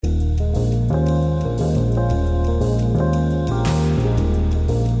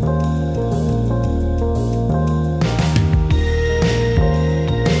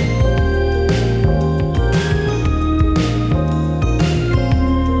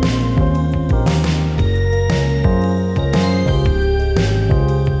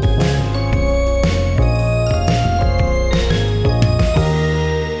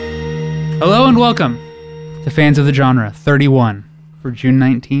and welcome to Fans of the Genre 31 for June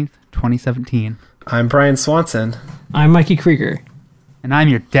 19th, 2017. I'm Brian Swanson. I'm Mikey Krieger. And I'm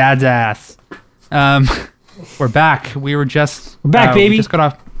your dad's ass. We're back. We're back, baby. We just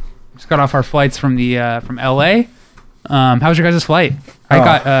got off our flights from LA. How was your guys' flight? I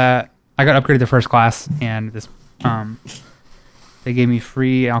got upgraded to first class, and they gave me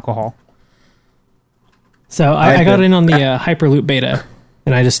free alcohol. So I got in on the Hyperloop beta,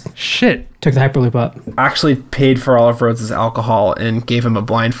 and I just took the Hyperloop up. Actually paid for all of Rhodes' alcohol and gave him a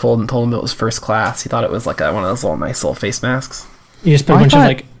blindfold and told him it was first class. He thought it was like one of those nice little face masks. You just put a bunch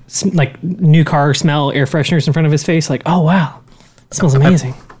of like new car smell air fresheners in front of his face. Like, oh wow, it smells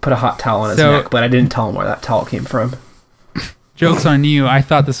amazing. I put a hot towel on his neck, but I didn't tell him where that towel came from. Joke's on you. I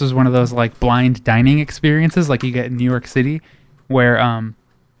thought this was one of those like blind dining experiences like you get in New York City, where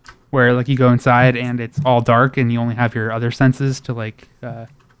like you go inside and it's all dark and you only have your other senses to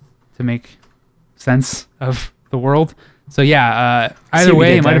make sense of the world. So yeah, either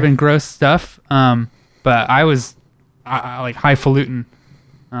way, it might have been gross stuff. But I was like highfalutin.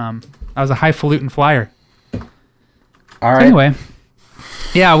 I was a highfalutin flyer. All right. So anyway,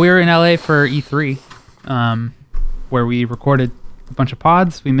 yeah, we were in LA for E3, where we recorded a bunch of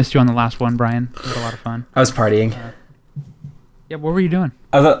pods. We missed you on the last one, Brian. We had a lot of fun. I was partying. Yeah, what were you doing?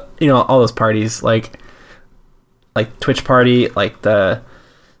 I was, all those parties, like Twitch party, like the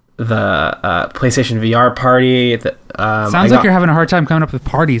PlayStation VR party. Sounds like you're having a hard time coming up with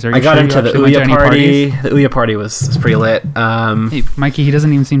parties. Are you I got into the Ouya party. Parties? The Ouya party was pretty lit. Hey, Mikey, he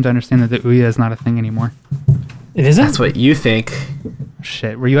doesn't even seem to understand that the Ouya is not a thing anymore. It isn't? That's what you think.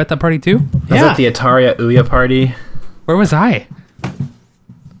 Shit, were you at that party too? I was at the Atari Ouya party. Where was I?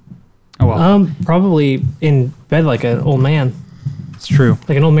 Oh well. Probably in bed like an old man. It's true.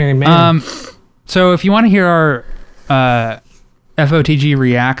 Like an old married man. So if you want to hear our FOTG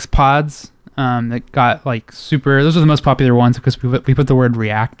Reacts pods that got like super, those are the most popular ones because we put the word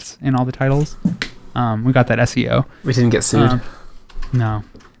Reacts in all the titles. We got that SEO. We didn't get sued. No.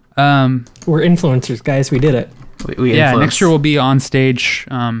 We're influencers, guys. We did it. We yeah, next year we'll be on stage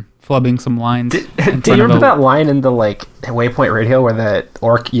flubbing some lines. Do you remember that line in the Waypoint Radio where the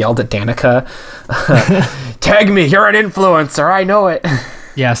orc yelled at Danica, "Tag me, you're an influencer, I know it."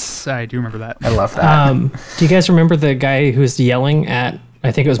 Yes, I do remember that. I love that. Do you guys remember the guy who was yelling at,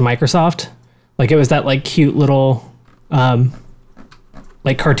 I think it was Microsoft? Like it was that like cute little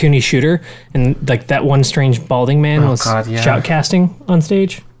like cartoony shooter, and like that one strange balding man was shoutcasting on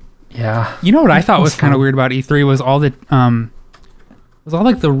stage. Yeah. You know what I thought was kind of weird about E3 was all the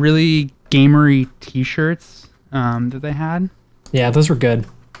like the really gamery T-shirts that they had. Yeah, those were good.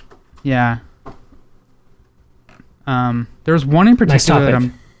 Yeah. There was one in particular that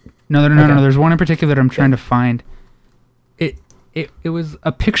I'm. No. There's one in particular that I'm trying to find. It was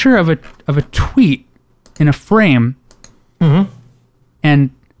a picture of a tweet in a frame. Mm-hmm. And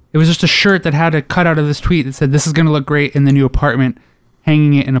it was just a shirt that had a cutout of this tweet that said, "This is going to look great in the new apartment,"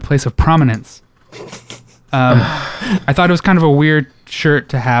 hanging it in a place of prominence. I thought it was kind of a weird shirt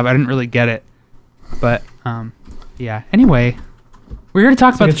to have. I didn't really get it. But, yeah. Anyway, we're here to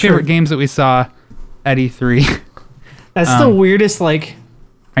talk about the favorite games that we saw at E3. That's the weirdest, like...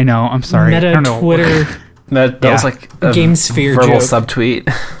 I know, I'm sorry. Meta Twitter... that was like a Game Sphere verbal joke.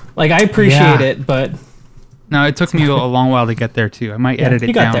 Subtweet. Like, I appreciate it, but... No, it took me a long while to get there, too. I might edit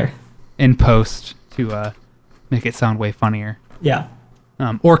it down in post to make it sound way funnier. Yeah.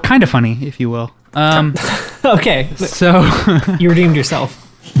 Or kind of funny, if you will. Okay. So... You redeemed yourself.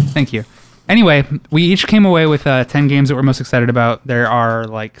 Thank you. Anyway, we each came away with 10 games that we're most excited about. There are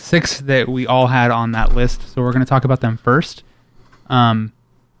like 6 that we all had on that list, so we're going to talk about them first. In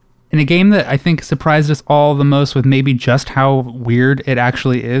a game that I think surprised us all the most with maybe just how weird it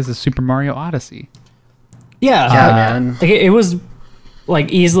actually is Super Mario Odyssey. Yeah, man. Like it was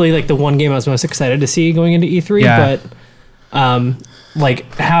like easily like the one game I was most excited to see going into E3, but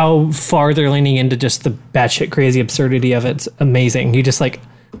like how far they're leaning into just the batshit crazy absurdity of it's amazing. You just like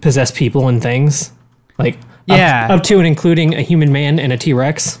possess people and things, like up to and including a human man and a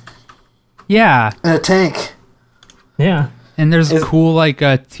T-Rex. Yeah, and a tank. Yeah, and there's cool like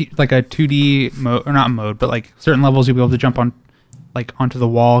a 2D mode, or not mode, but like certain levels you'll be able to jump on, like onto the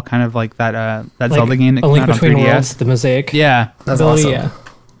wall, kind of like that like Zelda game that came out on 3DS. Worlds, the Mosaic. Yeah, that's awesome. Yeah.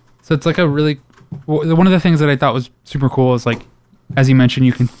 So it's like a really one of the things that I thought was super cool is like, as you mentioned,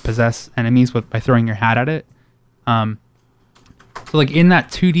 you can possess enemies by throwing your hat at it. So like in that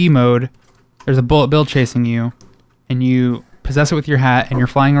 2D mode, there's a bullet bill chasing you, and you possess it with your hat, and you're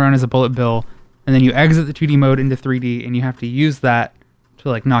flying around as a bullet bill, and then you exit the 2D mode into 3D, and you have to use that to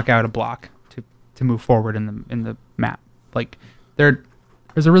like knock out a block to move forward in the map. Like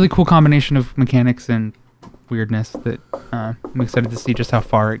there's a really cool combination of mechanics and weirdness that I'm excited to see just how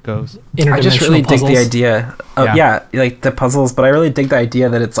far it goes. I just really dig puzzles. the idea of, like the puzzles, but I really dig the idea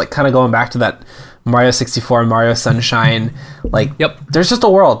that it's like kind of going back to that Mario 64 and Mario Sunshine. Like, there's just a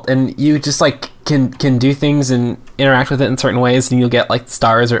world, and you just like can do things and interact with it in certain ways, and you'll get like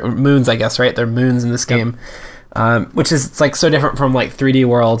stars or moons, I guess, right? They're moons in this game. Which is it's like so different from like 3D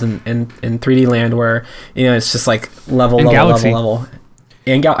World and 3D Land, where you know it's just like level.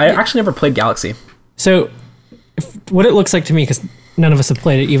 And I actually never played Galaxy. So what it looks like to me, because none of us have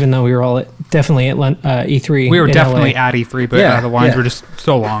played it, even though we were all definitely at E3. We were definitely at E3, but the lines were just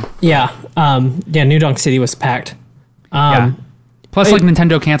so long. Yeah, New Donk City was packed. Plus, like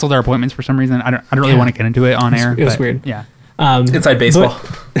Nintendo canceled our appointments for some reason. I don't really want to get into it on air. It was weird. Yeah. Inside baseball.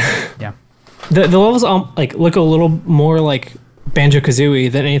 Yeah. The levels like look a little more like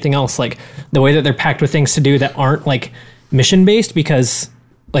Banjo-Kazooie than anything else. Like the way that they're packed with things to do that aren't like mission based, because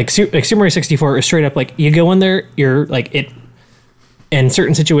like Super Mario 64 is straight up like you go in there, you're like it. In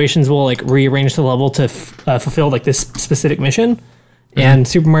certain situations, will like rearrange the level to fulfill like this specific mission. And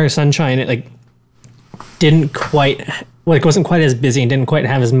Super Mario Sunshine, it like wasn't quite as busy and didn't quite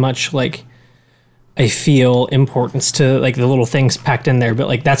have as much like I feel importance to like the little things packed in there. But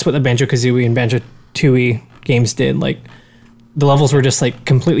like that's what the Banjo-Kazooie and Banjo-Tooie games did. Like the levels were just like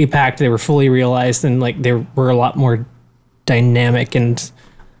completely packed. They were fully realized, and like they were a lot more dynamic, and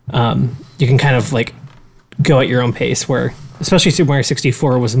you can kind of like go at your own pace, where especially Super Mario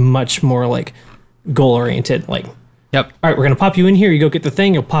 64 was much more like goal oriented. Like, all right, we're gonna pop you in here, you go get the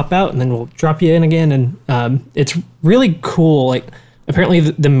thing, you'll pop out, and then we'll drop you in again. And it's really cool. Like apparently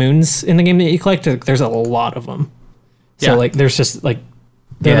the moons in the game that you collect, there's a lot of them. So like there's just like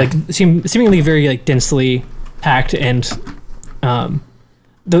they're like seemingly very like densely packed, and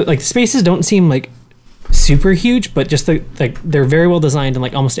the like spaces don't seem like super huge, but just they're very well designed, and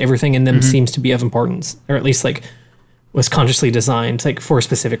like almost everything in them seems to be of importance, or at least like was consciously designed like for a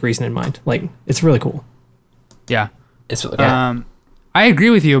specific reason in mind. Like it's really cool. Yeah, it's really cool. I agree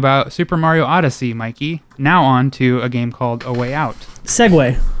with you about Super Mario Odyssey, Mikey. Now on to a game called A Way Out.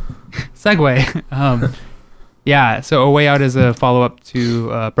 Segue. So A Way Out is a follow-up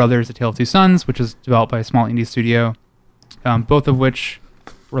to Brothers: A Tale of Two Sons, which is developed by a small indie studio, both of which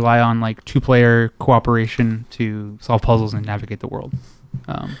rely on like two-player cooperation to solve puzzles and navigate the world.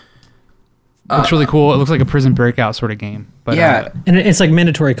 Looks really cool. It looks like a Prison Breakout sort of game. But and it's like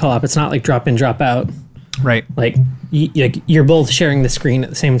mandatory co-op. It's not like drop in, drop out. Right. Like you're both sharing the screen at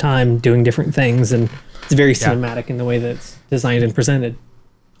the same time, doing different things, and it's very cinematic in the way that it's designed and presented.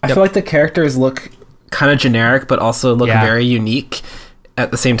 I feel like the characters look kind of generic, but also look very unique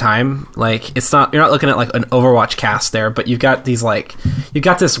at the same time. Like you're not looking at like an Overwatch cast there, but you've got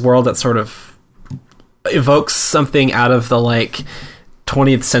this world that sort of evokes something out of the like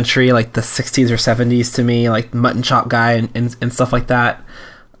 20th century, like the 60s or 70s to me, like Mutton Chop Guy and stuff like that.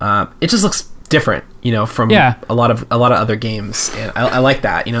 It just looks different, from a lot of other games, and I like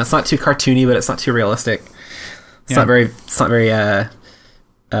that. It's not too cartoony, but it's not too realistic. It's not very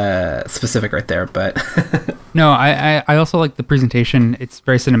specific right there, but no, I also like the presentation. It's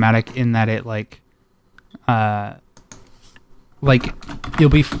very cinematic in that it like you'll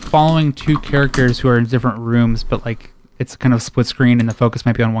be following two characters who are in different rooms, but like it's kind of split screen, and the focus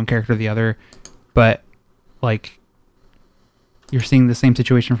might be on one character or the other, but like you're seeing the same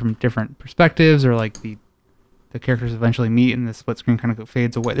situation from different perspectives, or like the characters eventually meet and the split screen kind of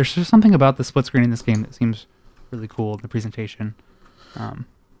fades away. There's just something about the split screen in this game that seems really cool, the presentation.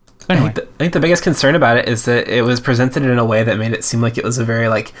 Anyway. I think the biggest concern about it is that it was presented in a way that made it seem like it was a very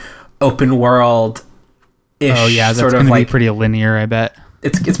like open world-ish. Oh yeah, that's sort going of to like be pretty linear, I bet.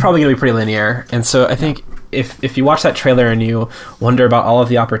 It's probably going to be pretty linear, and so I think if you watch that trailer and you wonder about all of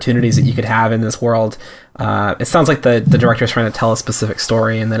the opportunities that you could have in this world, it sounds like the director is trying to tell a specific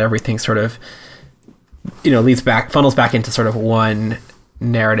story, and that everything sort of funnels back into sort of one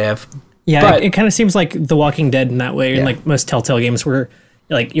narrative. Yeah, but it kind of seems like The Walking Dead in that way, and like most Telltale games where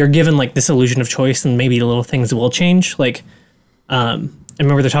like you're given like this illusion of choice, and maybe the little things will change. Like I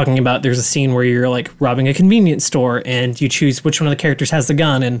remember they're talking about there's a scene where you're like robbing a convenience store, and you choose which one of the characters has the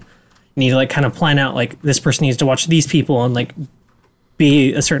gun, and you need to like kind of plan out like this person needs to watch these people and like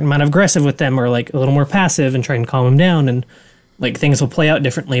be a certain amount of aggressive with them, or like a little more passive and try and calm them down, and like things will play out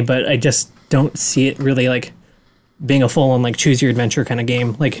differently. But I just don't see it really like being a full on like choose your adventure kind of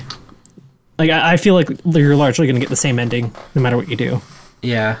game. Like I feel like you're largely going to get the same ending no matter what you do.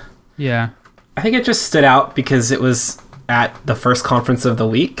 Yeah. I think it just stood out because it was at the first conference of the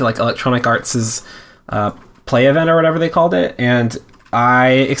week, like Electronic Arts' play event or whatever they called it, and I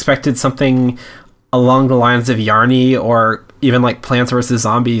expected something along the lines of Yarny or even like Plants vs.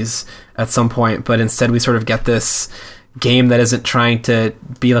 Zombies at some point, but instead we sort of get this game that isn't trying to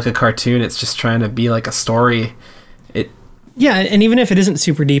be like a cartoon, it's just trying to be like a story. Yeah, and even if it isn't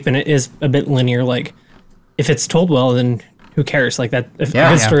super deep and it is a bit linear, like, if it's told well, then who cares? Like, that, if a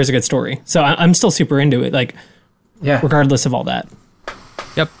good story is a good story. So I'm still super into it, like, regardless of all that.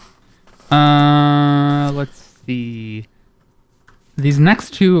 Yep. Let's see. These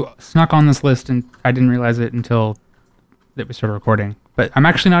next two snuck on this list, and I didn't realize it until that we started recording. But I'm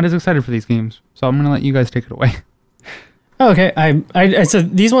actually not as excited for these games, so I'm going to let you guys take it away. Oh, okay. I so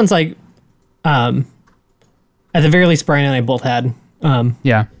these ones, like, at the very least, Brian and I both had.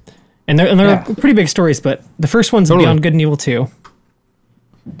 Yeah. And they're pretty big stories, but the first one's Beyond Good and Evil 2.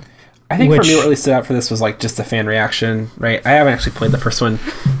 I think for me what really stood out for this was like just a fan reaction, right? I haven't actually played the first one,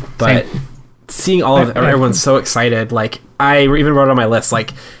 but seeing all of everyone's so excited, like I even wrote on my list,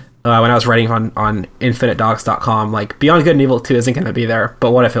 like when I was writing on infinitedogs.com, like Beyond Good and Evil 2 isn't going to be there,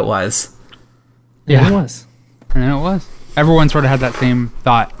 but what if it was? Yeah, it was. And then it was. Everyone sort of had that same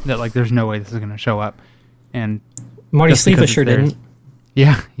thought that like there's no way this is going to show up. And Marty Sleepa sure didn't.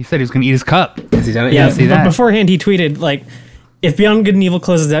 Yeah, he said he was going to eat his cup. Has he done it? Yeah, but beforehand he tweeted, like, if Beyond Good and Evil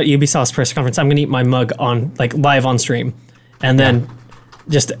closes out Ubisoft's press conference, I'm going to eat my mug on, like, live on stream. And then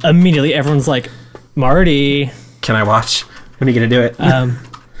just immediately everyone's like, Marty. Can I watch? When are you going to do it?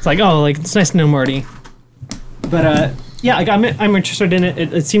 It's like, oh, like, it's nice to know Marty. But, yeah, like, I'm interested in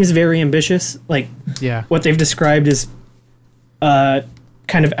it. It seems very ambitious. Like, what they've described is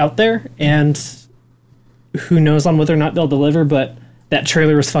kind of out there, and who knows on whether or not they'll deliver, but that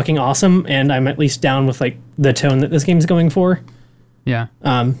trailer was fucking awesome, and I'm at least down with, like, the tone that this game's going for. Yeah.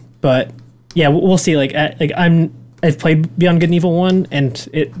 But, yeah, we'll see. Like, I've played Beyond Good and Evil 1, and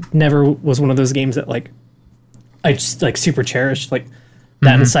it never was one of those games that, like, I just, like, super cherished. Like,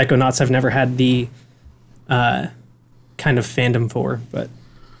 that and Psychonauts I've never had the kind of fandom for, but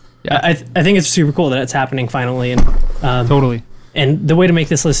I think it's super cool that it's happening finally. And totally. And the way to make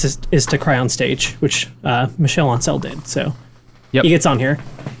this list is to cry on stage, which Michel Ancel did. So he gets on here.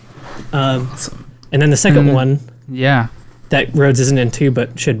 And then the second one, that Rhodes isn't into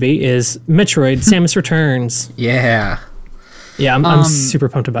but should be, is Metroid: Samus Returns. Yeah, I'm super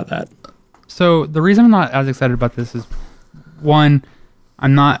pumped about that. So the reason I'm not as excited about this is, one,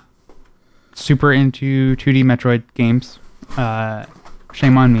 I'm not super into 2D Metroid games.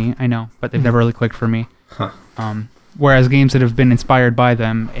 Shame on me, I know, but they've never really clicked for me. Huh. Whereas games that have been inspired by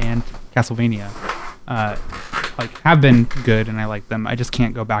them and Castlevania like have been good and I like them. I just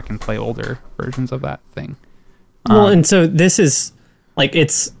can't go back and play older versions of that thing. Well, and so this is like,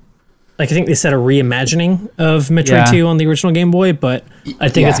 it's like, I think they said a reimagining of Metroid 2 on the original Game Boy, but I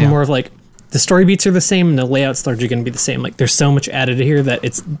think it's more of like the story beats are the same and the layout's largely going to be the same. Like, there's so much added here that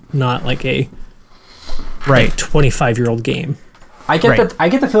it's not like a 25-year-old game. I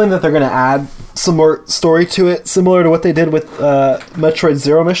get the feeling that they're going to add some more story to it, similar to what they did with Metroid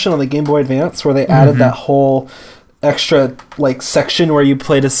Zero Mission on the Game Boy Advance, where they added that whole extra like section where you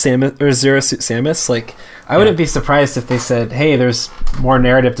played as Samus or Zero Suit Samus. Like, I wouldn't be surprised if they said, "Hey, there's more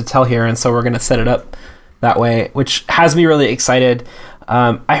narrative to tell here, and so we're going to set it up that way," which has me really excited.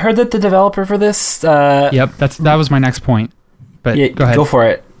 I heard that the developer for this. That was my next point. But go ahead. Go for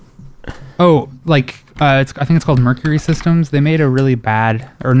it. Oh, like. I think it's called Mercury Systems. They made a really bad,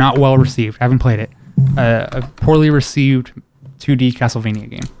 or not well received, I haven't played it, a poorly received 2D Castlevania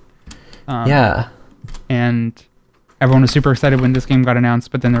game. And everyone was super excited when this game got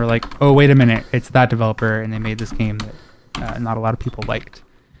announced, but then they were like, oh, wait a minute, it's that developer, and they made this game that not a lot of people liked.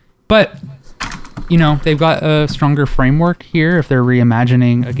 But, you know, they've got a stronger framework here if they're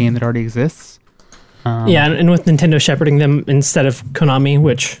reimagining a game that already exists. And with Nintendo shepherding them instead of Konami,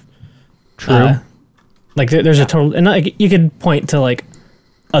 which... True. Like, there's a total... And like, you could point to, like,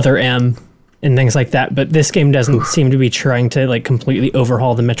 Other M and things like that, but this game doesn't seem to be trying to, like, completely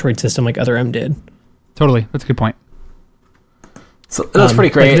overhaul the Metroid system like Other M did. Totally. That's a good point. So that's pretty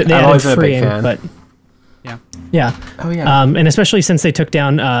great. Like, I've always been a big fan. But yeah. Oh, yeah. And especially since they took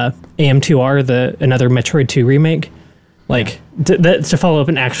down AM2R, another Metroid 2 remake, like, to follow up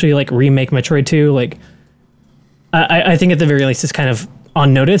and actually, like, remake Metroid 2, like, I think at the very least it's kind of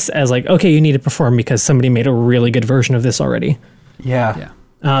on notice as like, okay, you need to perform because somebody made a really good version of this already. But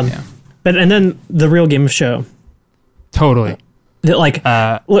and then the real game show. Totally. So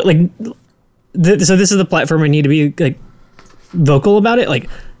this is the platform I need to be like vocal about it. Like,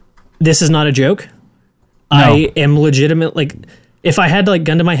 this is not a joke. No. I am legitimate. Like, if I had to, like,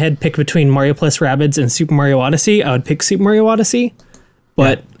 gun to my head, pick between Mario plus Rabbids and Super Mario Odyssey, I would pick Super Mario Odyssey.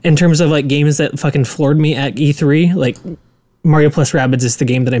 But in terms of like games that fucking floored me at E3, like, Mario plus Rabbids is the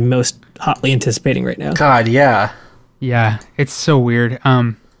game that I'm most hotly anticipating right now. God, yeah. Yeah, it's so weird.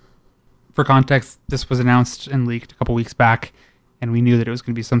 For context, this was announced and leaked a couple weeks back, and we knew that it was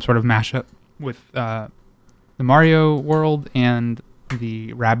going to be some sort of mashup with the Mario world and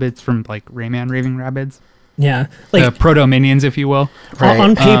the Rabbids from like Rayman Raving Rabbids. Yeah, like the proto minions, if you will. Right.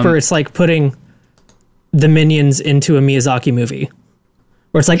 On paper, it's like putting the minions into a Miyazaki movie,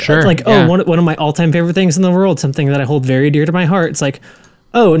 where it's like, one of my all-time favorite things in the world, something that I hold very dear to my heart. It's like,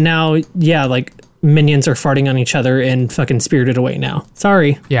 oh, now, yeah, like minions are farting on each other and fucking Spirited Away now.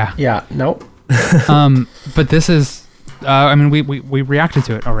 Sorry. Yeah. Nope. But this is, I mean, we reacted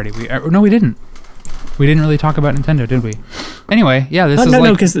to it already. No, we didn't. We didn't really talk about Nintendo, did we? Anyway, yeah, this is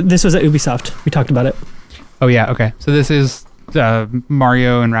no, because this was at Ubisoft. We talked about it. Oh yeah, okay. So this is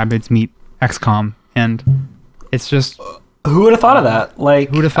Mario and Rabbids meet XCOM, and it's just who would have thought of that? Like,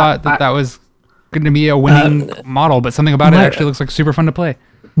 who would have thought that was going to be a winning model? But something about it actually looks like super fun to play.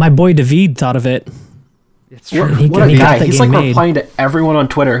 My boy David thought of it. It's true. What a guy! He's like replying to everyone on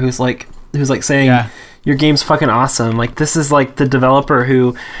Twitter who's like saying, your game's fucking awesome. Like, this is like the developer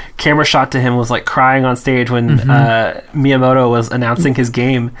who camera shot to him was like crying on stage when Miyamoto was announcing his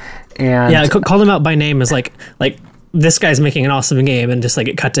game. And called him out by name as like this guy's making an awesome game, and just like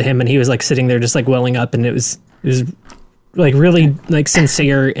it cut to him and he was like sitting there just like welling up, and it was like really like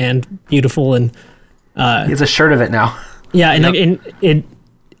sincere and beautiful, and he has a shirt of it now. Yeah, and like it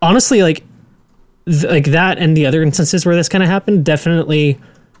honestly like that and the other instances where this kind of happened, definitely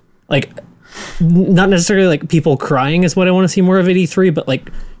like not necessarily like people crying is what I want to see more of at E3, but like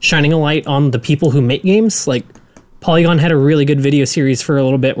shining a light on the people who make games. Like Polygon had a really good video series for a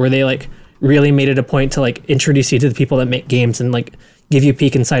little bit where they like really made it a point to like introduce you to the people that make games and like give you a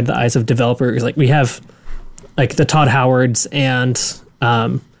peek inside the eyes of developers. Like we have like the Todd Howards and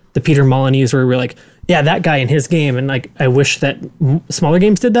the Peter Molyneux where we're like, yeah, that guy in his game. And like, I wish that smaller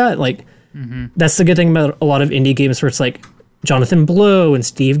games did that. Like that's the good thing about a lot of indie games where it's like Jonathan Blow and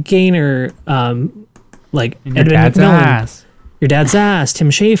Steve Gaynor, like Edmund McMillan, Your Dad's Ass, Tim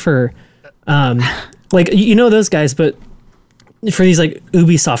Schafer, like those guys, but for these like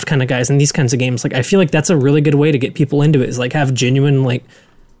Ubisoft kind of guys and these kinds of games, like I feel like that's a really good way to get people into it, is like have genuine hey,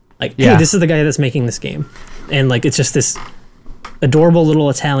 this is the guy that's making this game, and like it's just this adorable little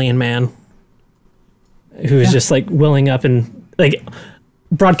Italian man who is just like welling up and like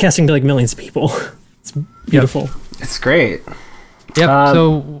broadcasting to like millions of people. It's beautiful. It's great. Yep.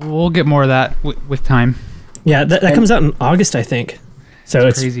 So we'll get more of that with time. Yeah, that comes out in August, I think. So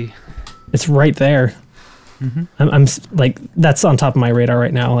it's crazy. It's right there. I'm like, that's on top of my radar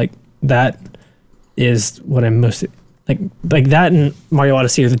right now. Like that is what I'm most like that and Mario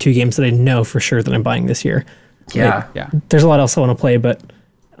Odyssey are the two games that I know for sure that I'm buying this year. Yeah. Like, there's a lot else I want to play, but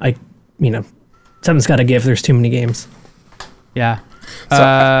something's got to give. There's too many games. Yeah.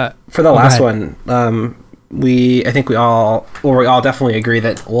 So for the last one, I think we all definitely agree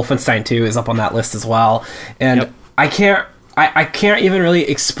that Wolfenstein 2 is up on that list as well. And I can't even really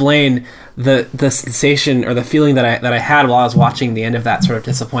explain the sensation or the feeling that I had while I was watching the end of that sort of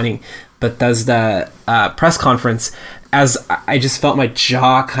disappointing Bethesda press conference, as I just felt my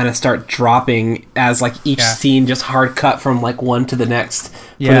jaw kind of start dropping as like each scene just hard cut from like one to the next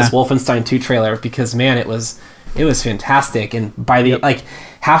for this Wolfenstein 2 trailer, because man, it was fantastic. And by the like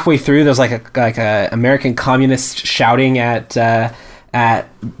halfway through, there's like a American communist shouting at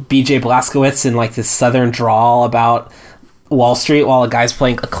BJ Blazkowicz in like this southern drawl about Wall Street while a guy's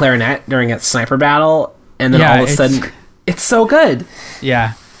playing a clarinet during a sniper battle, and then all of a sudden it's so good.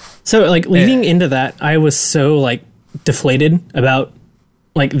 Yeah. So like leading into that, I was so like deflated about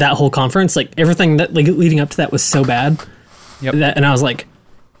like that whole conference. Like everything that like leading up to that was so bad. And I was like,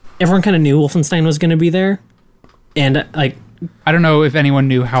 everyone kind of knew Wolfenstein was going to be there, and like I don't know if anyone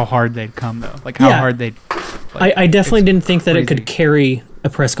knew how hard they'd come though. Like how hard they'd. Like, I definitely didn't think that it could carry a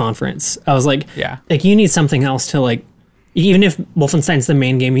press conference. I was like, like you need something else to like. Even if Wolfenstein's the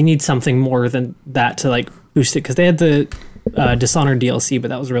main game, you need something more than that to like boost it, because they had the Dishonored DLC, but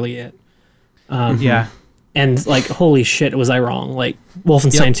that was really it. And like, holy shit, was I wrong? Like,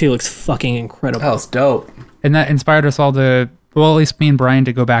 Wolfenstein 2 looks fucking incredible. Oh, it's dope. And that inspired us all to, well, at least me and Brian,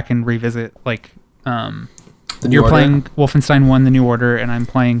 to go back and revisit, like, you're playing Wolfenstein 1, The New Order, and I'm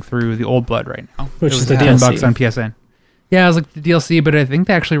playing through the Old Blood right now. Which is the $10 DLC. on PSN. Yeah, I was like the DLC, but I think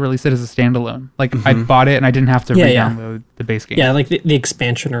they actually released it as a standalone. Like, I bought it and I didn't have to re-download the base game. Yeah, like the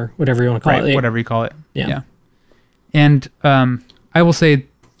expansion or whatever you want to call it. Whatever you call it. Yeah. And I will say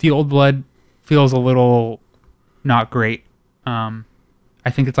the Old Blood feels a little not great. I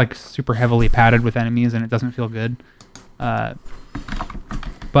think it's like super heavily padded with enemies and it doesn't feel good. But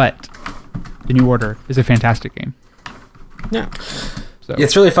The New Order is a fantastic game. Yeah. So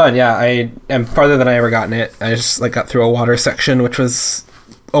it's really fun. Yeah, I am farther than I ever gotten it. I just like got through a water section, which was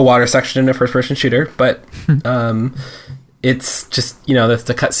a water section in a first-person shooter, but it's just, you know,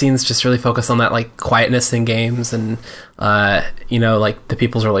 the cutscenes just really focus on that like quietness in games, and you know, like the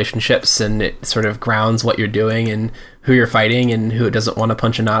people's relationships, and it sort of grounds what you're doing and who you're fighting and who doesn't want to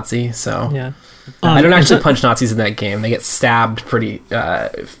punch a Nazi. So yeah, I don't actually punch Nazis in that game. They get stabbed pretty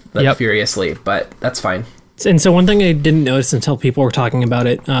furiously, but that's fine. And so one thing I didn't notice until people were talking about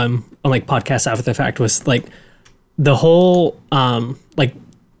it on like podcasts after the fact was like the whole like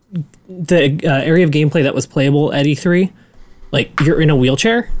the area of gameplay that was playable at E3, like you're in a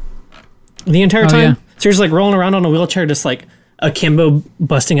wheelchair the entire time. Yeah. So you're just like rolling around on a wheelchair, just like akimbo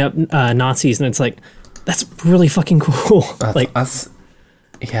busting up Nazis, and it's like that's really fucking cool.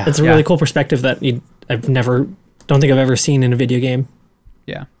 Yeah, it's a really cool perspective that don't think I've ever seen in a video game.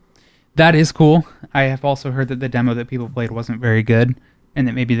 Yeah, that is cool. I have also heard that the demo that people played wasn't very good, and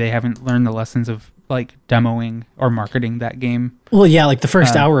that maybe they haven't learned the lessons of like demoing or marketing that game. Well, yeah, like the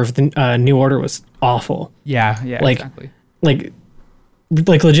first hour of the New Order was awful. Yeah, like, exactly. Like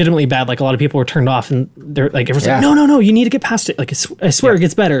legitimately bad. Like a lot of people were turned off, and they're like, everyone's like, no, you need to get past it. Like I swear it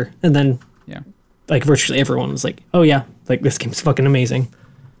gets better. And then like virtually everyone was like, oh yeah, like this game's fucking amazing.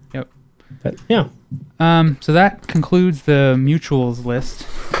 Yep. But yeah. So that concludes the mutuals list.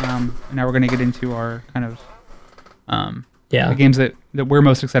 Now we're going to get into our kind of the games that we're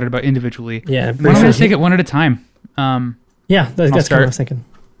most excited about individually. Yeah. Why don't we just take it one at a time? That's kind of what I was thinking.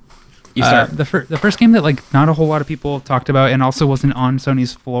 You start. The first game that like not a whole lot of people talked about, and also wasn't on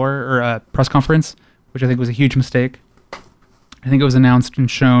Sony's floor or press conference, which I think was a huge mistake. I think it was announced and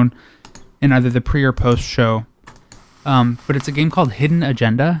shown in either the pre or post show. But it's a game called Hidden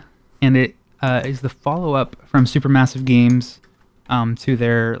Agenda, and it is the follow-up from Supermassive Games to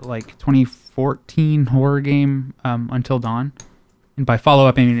their like 2014 horror game Until Dawn. And by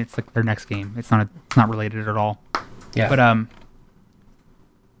follow-up, I mean it's like their next game. It's not related at all. Yeah. But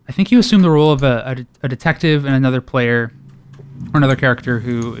I think you assume the role of a detective and another player or another character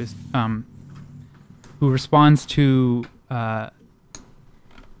who is who responds to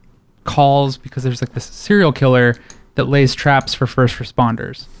calls because there's like this serial killer that lays traps for first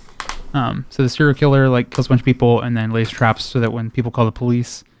responders. So the serial killer like kills a bunch of people and then lays traps so that when people call the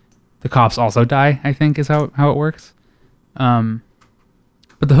police, the cops also die, I think is how it works.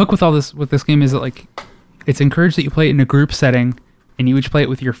 But the hook with this game is that like it's encouraged that you play it in a group setting, and you each play it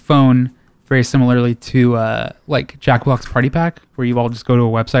with your phone, very similarly to like Jackbox Party Pack, where you all just go to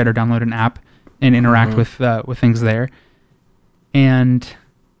a website or download an app and interact with things there. And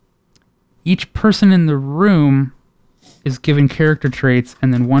each person in the room is given character traits,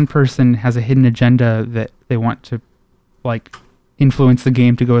 and then one person has a hidden agenda that they want to like influence the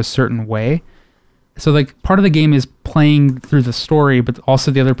game to go a certain way. So like part of the game is playing through the story, but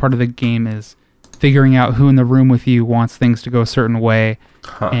also the other part of the game is figuring out who in the room with you wants things to go a certain way.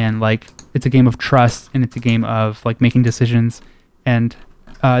 And like it's a game of trust, and it's a game of like making decisions. And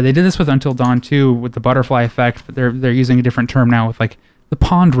they did this with Until Dawn too, with the butterfly effect, but they're using a different term now with like the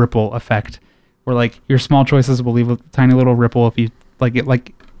pond ripple effect, where like your small choices will leave a tiny little ripple if you like it,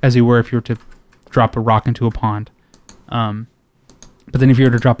 like as you were if you were to drop a rock into a pond. But then if you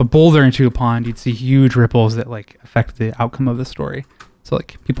were to drop a boulder into a pond, you'd see huge ripples that like affect the outcome of the story. So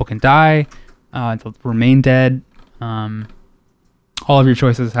like people can die, they'll remain dead. All of your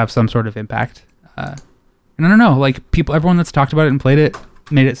choices have some sort of impact. And I don't know, like everyone that's talked about it and played it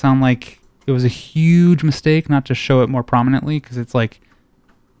made it sound like it was a huge mistake not to show it more prominently, because it's like,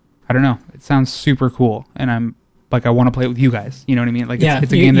 I don't know, it sounds super cool, and I'm like, I want to play it with you guys. You know what I mean? Like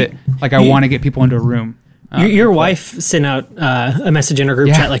it's a game that like I want to get people into a room. Your wife sent out a message in our group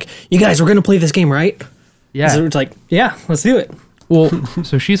chat like, you guys, we're going to play this game, right? Yeah. So it's like, yeah, let's do it. Well,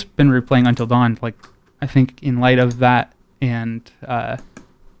 so she's been replaying Until Dawn, like I think in light of that, and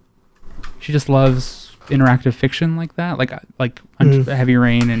she just loves interactive fiction like that, like Heavy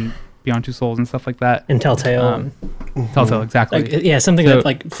Rain and Beyond Two Souls and stuff like that. And Telltale. Telltale, exactly. Like, something that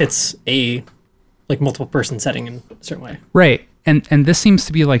like fits a like multiple person setting in a certain way. Right. And this seems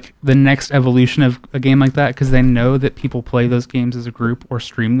to be like the next evolution of a game like that, because they know that people play those games as a group or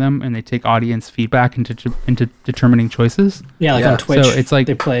stream them, and they take audience feedback into determining choices. Yeah, like on Twitch. So it's like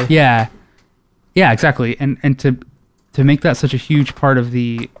they play. Yeah, exactly. And to make that such a huge part of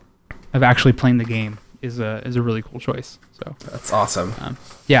actually playing the game is a really cool choice. So that's awesome.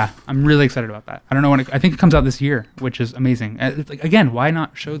 Yeah, I'm really excited about that. I don't know when I think it comes out this year, which is amazing. It's like, again, why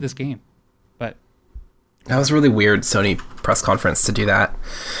not show this game? But that was a really weird Sony press conference to do that.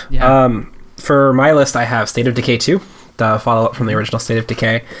 Yeah. For my list, I have State of Decay 2, follow-up from the original State of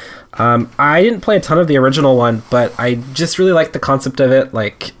Decay. I didn't play a ton of the original one, but I just really like the concept of it,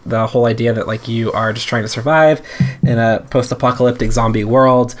 like the whole idea that like you are just trying to survive in a post-apocalyptic zombie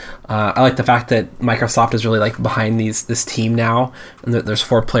world. I like the fact that Microsoft is really like behind this team now, and that there's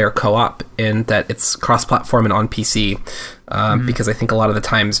 4-player co-op, and that it's cross-platform and on PC, because I think a lot of the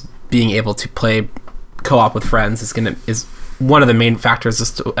times being able to play co-op with friends is one of the main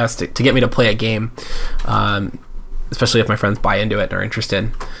factors to get me to play a game. Especially if my friends buy into it and are interested.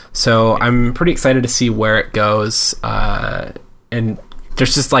 So I'm pretty excited to see where it goes. And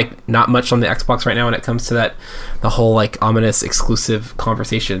there's just like not much on the Xbox right now when it comes to the whole like ominous exclusive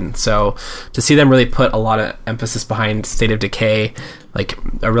conversation. So to see them really put a lot of emphasis behind State of Decay, like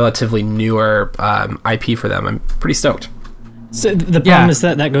a relatively newer IP for them, I'm pretty stoked. So the problem is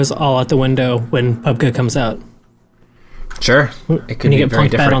that goes all out the window when PUBG comes out. Sure, it could be very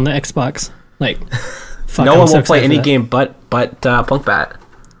different. Bad on the Xbox, like. Fuck, no one will play any game but Punk Bat.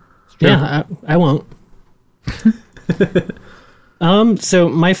 Yeah, I won't. So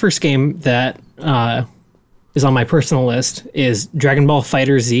my first game that is on my personal list is Dragon Ball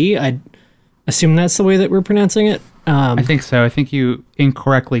FighterZ. I assume that's the way that we're pronouncing it. I think so. I think you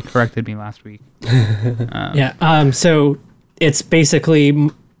incorrectly corrected me last week. Yeah. So it's basically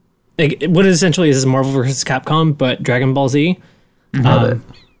like, what it essentially is Marvel vs. Capcom, but Dragon Ball Z.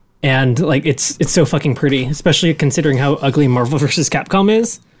 And like it's so fucking pretty, especially considering how ugly Marvel vs. Capcom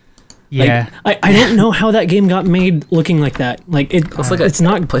is. Yeah, like, I don't know how that game got made looking like that. Like it's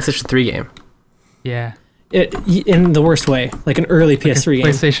not a PlayStation 3 game. Yeah, in the worst way, like an early PS3 game.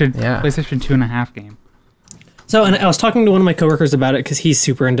 PlayStation 2.5 game. So, and I was talking to one of my coworkers about it because he's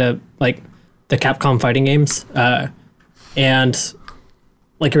super into like the Capcom fighting games, and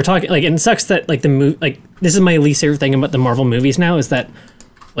like we're talking like, and it sucks that like this is my least favorite thing about the Marvel movies now is that.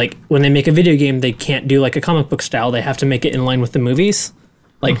 Like, when they make a video game, they can't do, like, a comic book style. They have to make it in line with the movies.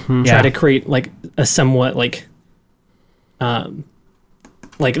 Like, try to create, like, a somewhat, like, trying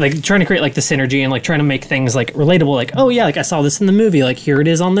to create, like, the synergy and, like, trying to make things, like, relatable. Like, oh, yeah, like, I saw this in the movie. Like, here it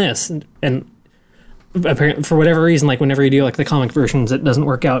is on this. And apparently, for whatever reason, like, whenever you do, like, the comic versions, it doesn't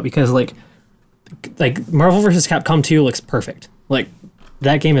work out because, like Marvel vs. Capcom 2 looks perfect. Like,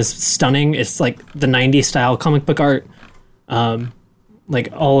 that game is stunning. It's, like, the 90s style comic book art. Like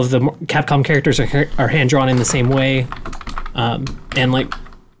all of the Capcom characters are hand drawn in the same way, and like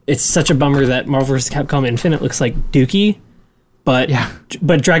it's such a bummer that Marvel vs. Capcom Infinite looks like Dookie, but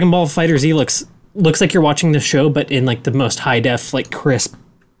Dragon Ball FighterZ looks like you're watching the show, but in like the most high def, like crisp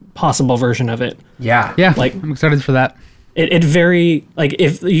possible version of it. Yeah. Like I'm excited for that. It very like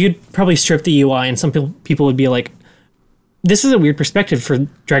if you'd probably strip the UI, and some people would be like, this is a weird perspective for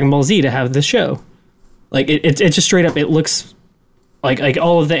Dragon Ball Z to have this show. Like it just straight up it looks. Like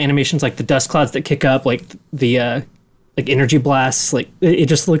all of the animations, like the dust clouds that kick up, like the like energy blasts, like it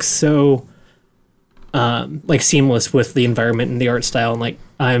just looks so like seamless with the environment and the art style. And like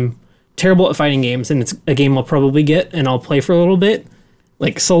I'm terrible at fighting games, and it's a game I'll probably get and I'll play for a little bit,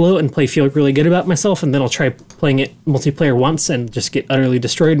 like solo, and feel really good about myself, and then I'll try playing it multiplayer once and just get utterly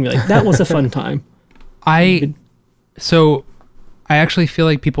destroyed and be like, that was a fun time. I actually feel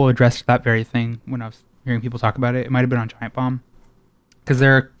like people addressed that very thing when I was hearing people talk about it. It might have been on Giant Bomb. Because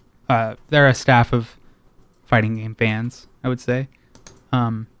they're a staff of fighting game fans, I would say.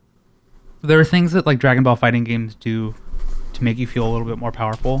 There are things that like Dragon Ball fighting games do to make you feel a little bit more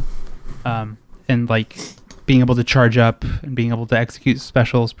powerful, and like being able to charge up and being able to execute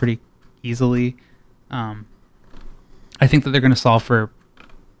specials pretty easily. I think that they're going to solve for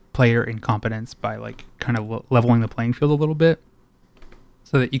player incompetence by like kind of leveling the playing field a little bit,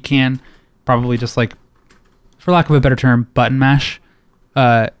 so that you can probably just like, for lack of a better term, button mash.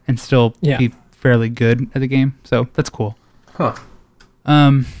 And still be fairly good at the game, so that's cool. Huh.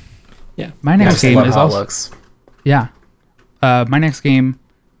 Yeah. My next game is also. My next game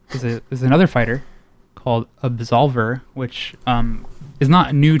is another fighter called Absolver, which is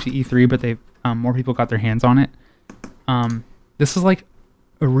not new to E3, but they more people got their hands on it. This is like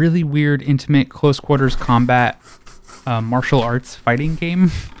a really weird, intimate, close quarters combat martial arts fighting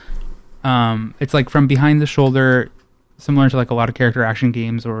game. It's like from behind the shoulder. Similar to like a lot of character action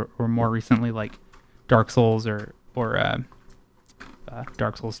games, or more recently like Dark Souls or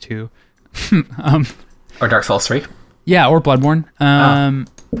Dark Souls 2, or Dark Souls 3. Yeah, or Bloodborne.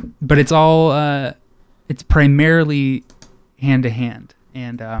 But it's all it's primarily hand to hand,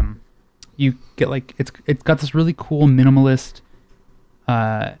 and you get like it's got this really cool minimalist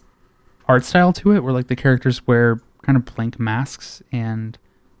art style to it, where like the characters wear kind of blank masks, and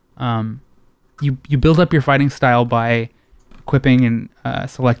you build up your fighting style by equipping and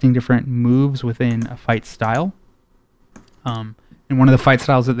selecting different moves within a fight style. And one of the fight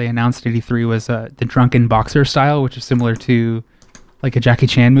styles that they announced at E3 was the drunken boxer style, which is similar to like a Jackie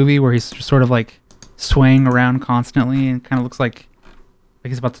Chan movie where he's just sort of like swaying around constantly and kind of looks like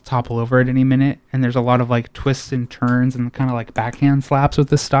he's about to topple over at any minute. And there's a lot of like twists and turns and kind of like backhand slaps with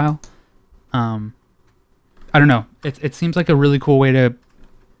this style. I don't know. It seems like a really cool way to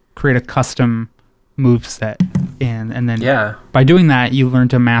create a custom move set, and then by doing that you learn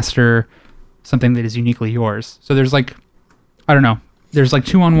to master something that is uniquely yours. So there's like, I don't know, there's like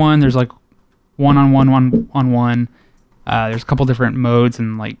 2-on-1, there's like 1-on-1, 1-on-1. There's a couple different modes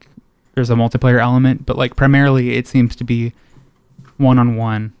and like there's a multiplayer element, but like primarily it seems to be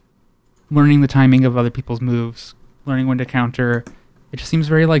 1-on-1, learning the timing of other people's moves, learning when to counter. It just seems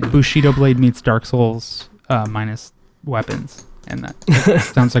very like Bushido Blade meets Dark Souls minus weapons. And that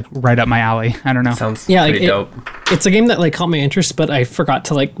sounds like right up my alley. I don't know. Sounds pretty dope. It's a game that like caught my interest, but I forgot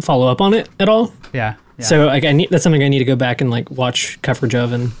to like follow up on it at all. Yeah. So like that's something I need to go back and like watch coverage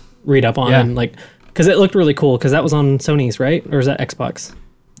of and read up on, and like because it looked really cool. Because that was on Sony's, right? Or is that Xbox?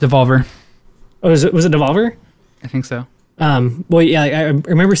 Devolver. Oh, was it Devolver? I think so. Well, yeah, I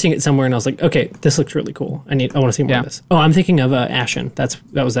remember seeing it somewhere, and I was like, okay, this looks really cool. I want to see more of this. Oh, I'm thinking of Ashen. That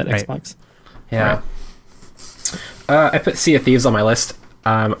was that Xbox. Yeah. Right. I put Sea of Thieves on my list.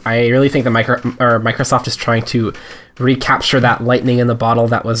 I really think that Microsoft is trying to recapture that lightning in the bottle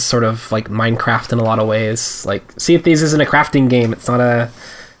that was sort of like Minecraft in a lot of ways. Like Sea of Thieves isn't a crafting game.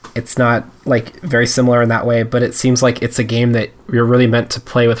 It's not like very similar in that way, but it seems like it's a game that you're really meant to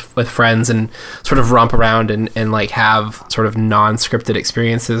play with friends and sort of romp around and like have sort of non-scripted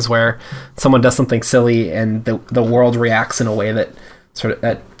experiences where someone does something silly and the world reacts in a way that sort of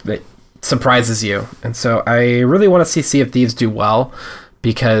that surprises you. And so I really want to see Sea of Thieves do well,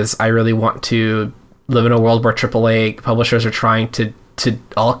 because I really want to live in a world where AAA publishers are trying to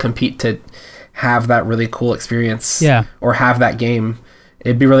all compete to have that really cool experience or have that game.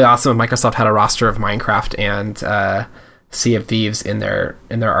 It'd be really awesome if Microsoft had a roster of Minecraft and Sea of Thieves in their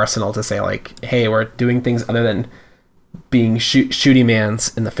arsenal to say like, hey, we're doing things other than being shooty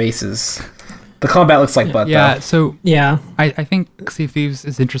mans in the faces. The combat looks like butt, though. So I think Sea of Thieves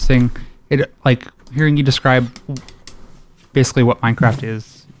is interesting. It like hearing you describe basically what Minecraft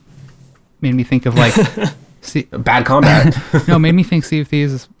is made me think of like bad combat. No, made me think Sea of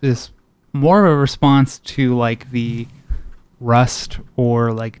Thieves is more of a response to like the Rust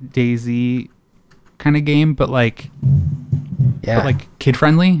or like DayZ kind of game, but like kid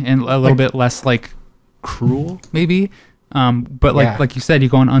friendly and a little bit less like cruel maybe. But like you said, you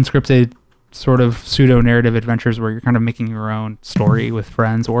go on unscripted sort of pseudo narrative adventures where you're kind of making your own story with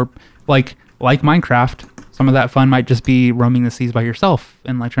friends, or like Minecraft, some of that fun might just be roaming the seas by yourself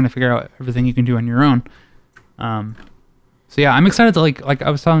and like trying to figure out everything you can do on your own. So yeah, I'm excited to like I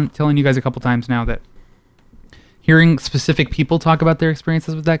was telling you guys a couple times now that hearing specific people talk about their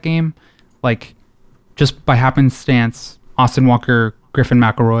experiences with that game, like just by happenstance, Austin Walker, Griffin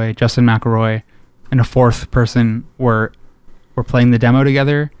McElroy, Justin McElroy, and a fourth person were playing the demo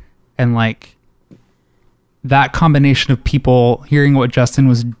together, and like that combination of people hearing what Justin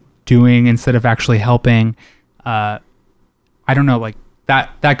was doing instead of actually helping, I don't know, like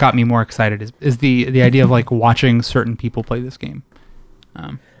that got me more excited is the idea of like watching certain people play this game.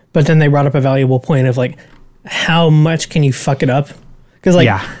 But then they brought up a valuable point of like, how much can you fuck it up? Because like,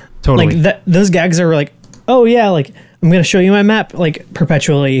 yeah, totally. Like those gags are like, oh yeah, like I'm gonna show you my map like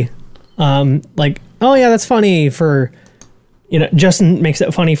perpetually. Like, oh yeah, that's funny for, Justin makes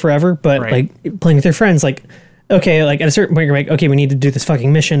it funny forever, but like playing with your friends, like, okay, like at a certain point you're like, okay, we need to do this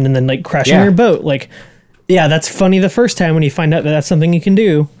fucking mission, and then like crashing your boat, like, yeah, that's funny the first time when you find out that that's something you can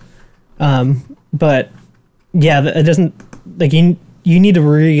do. But yeah, it doesn't, like, you need to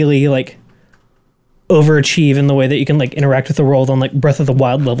really like overachieve in the way that you can like interact with the world on like Breath of the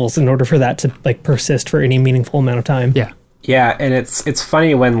Wild levels in order for that to like persist for any meaningful amount of time. Yeah, and it's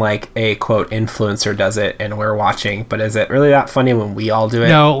funny when like a quote influencer does it and we're watching, but is it really that funny when we all do it?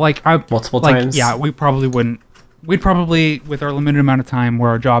 No, like multiple times. Yeah, we probably wouldn't. We'd probably, with our limited amount of time where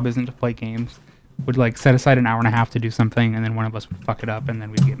our job isn't to play games, would like set aside an hour and a half to do something, and then one of us would fuck it up, and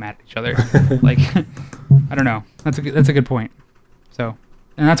then we'd get mad at each other. Like, I don't know. That's a good point. So,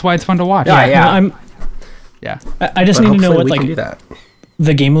 and that's why it's fun to watch. Yeah. I just need to know what like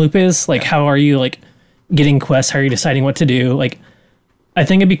the game loop is. Like, how are you like getting quests? How are you deciding what to do? Like, I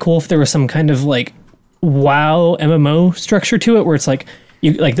think it'd be cool if there was some kind of like WoW MMO structure to it, where it's like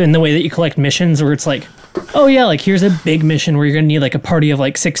you like in the way that you collect missions, where it's like, oh yeah, like here's a big mission where you're gonna need like a party of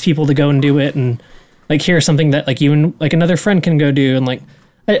like 6 people to go and do it, and like here's something that like you and like another friend can go do, and like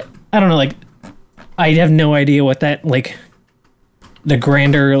I don't know, like I have no idea what that like the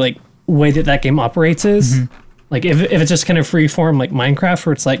grander like way that game operates is. Like if it's just kind of free form like Minecraft,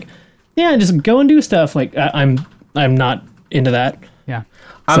 where it's like, yeah, just go and do stuff. Like I'm not into that. Yeah.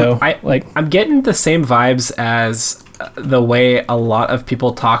 So I'm getting the same vibes as the way a lot of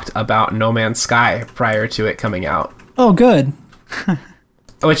people talked about No Man's Sky prior to it coming out. Oh, good.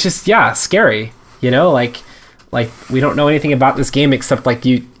 Which is scary. You know, like we don't know anything about this game except like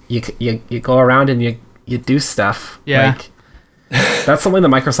you go around and you do stuff. Yeah. Like, that's something that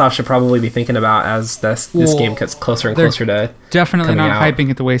Microsoft should probably be thinking about as this game gets closer and closer to definitely not out. hyping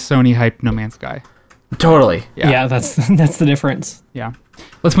it the way Sony hyped No Man's Sky. Totally. Yeah, that's the difference. Yeah.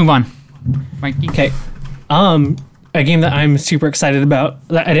 Let's move on. Mikey. Okay. A game that I'm super excited about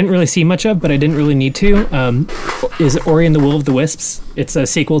that I didn't really see much of, but I didn't really need to, is Ori and the Will of the Wisps. It's a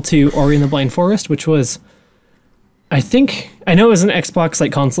sequel to Ori and the Blind Forest, which was, I know it was an Xbox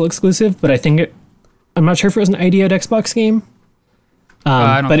like console exclusive, but I'm not sure if it was an ID at Xbox game.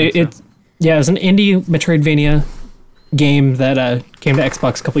 I don't think so. It was an indie Metroidvania game that came to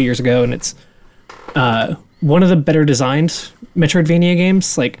Xbox a couple years ago, and it's one of the better designed Metroidvania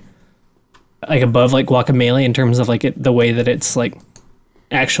games, like above like Guacamelee in terms of like the way that it's like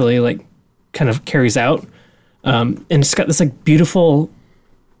actually like kind of carries out, and it's got this like beautiful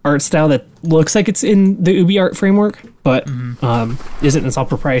art style that looks like it's in the UbiArt framework, but isn't. It's all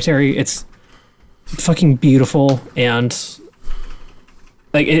proprietary. It's fucking beautiful, and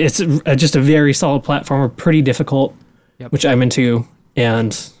like it's just a very solid platformer, pretty difficult, which I'm into,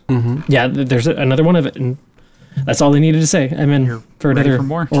 and there's another one of it, and that's all they needed to say. I'm in for another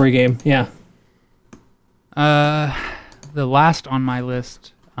Ori game. Yeah. The last on my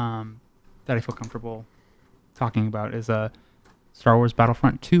list that I feel comfortable talking about is Star Wars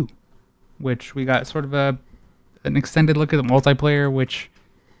Battlefront 2, which we got sort of an extended look at the multiplayer, which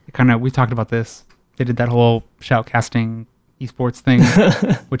we talked about this. They did that whole shoutcasting esports thing,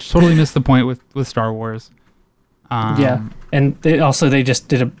 which totally missed the point with Star Wars. And they just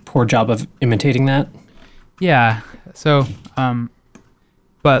did a poor job of imitating that. Yeah. So,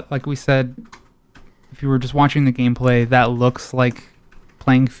 but like we said, if you were just watching the gameplay, that looks like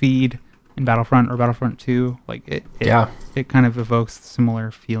playing Feed in Battlefront or Battlefront 2. Like it kind of evokes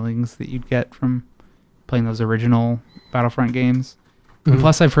similar feelings that you'd get from playing those original Battlefront games. And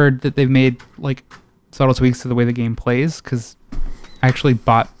plus, I've heard that they've made like subtle tweaks to the way the game plays, because I actually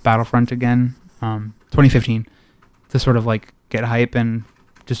bought Battlefront again 2015 to sort of like get hype and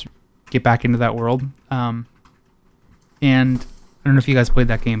just get back into that world. And I don't know if you guys played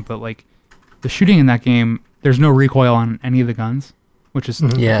that game, but like the shooting in that game, there's no recoil on any of the guns, which is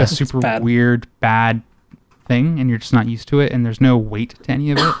a super weird, bad thing, and you're just not used to it, and there's no weight to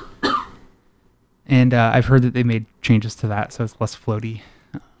any of it. And I've heard that they made changes to that, so it's less floaty.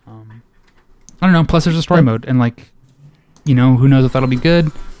 I don't know. Plus, there's a story mode, and like, who knows if that'll be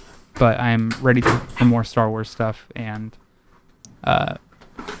good. But I'm ready for more Star Wars stuff, and that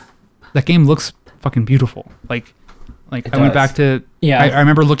game looks fucking beautiful. Like I went back to I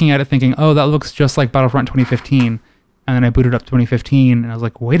remember looking at it thinking, oh, that looks just like Battlefront 2015, and then I booted up 2015, and I was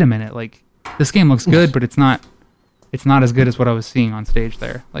like, wait a minute, like this game looks good, but it's not as good as what I was seeing on stage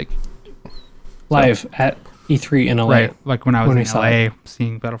there, like live at E3 in LA. Right, like when I was in LA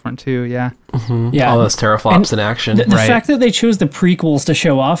seeing Battlefront 2, yeah. All those teraflops in action. The fact that they chose the prequels to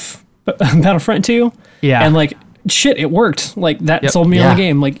show off Battlefront 2, and like, shit, it worked. Like, that sold me on the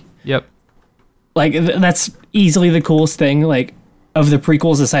game. Like, like that's easily the coolest thing, like, of the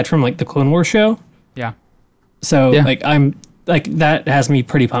prequels aside from, like, the Clone Wars show. Yeah. So, like, I'm, like, that has me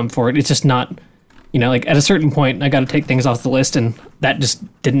pretty pumped for it. It's just not, like, at a certain point, I got to take things off the list, and that just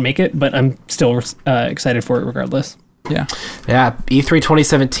didn't make it, but I'm still excited for it regardless. Yeah. Yeah, E3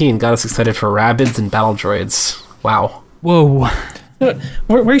 2017 got us excited for Rabbids and Battle Droids. Wow. Whoa. Where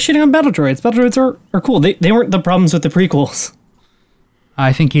are you shitting on Battle Droids? Battle Droids are cool. They weren't the problems with the prequels.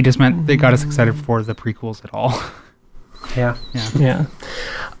 I think he just meant they got us excited for the prequels at all. Yeah.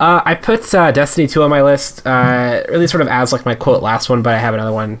 I put Destiny 2 on my list, really sort of as like my quote last one, but I have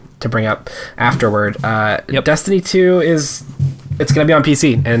another one to bring up afterward. Destiny 2 it's going to be on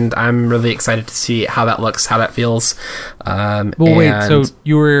PC, and I'm really excited to see how that looks, how that feels. Wait, so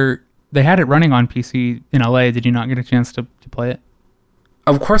they had it running on PC in LA. Did you not get a chance to play it?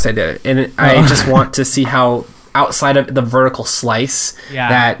 Of course I did, and I just want to see how, outside of the vertical slice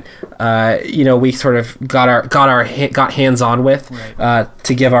that we sort of got hands on with,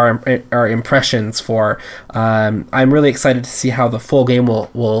 to give our impressions for. I'm really excited to see how the full game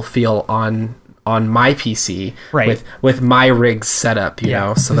will feel on my PC, with my rig set up,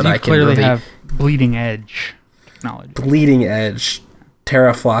 so that I can clearly have bleeding edge technology,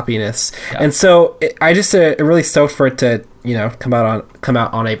 terafloppiness, and so I just really stoked for it to come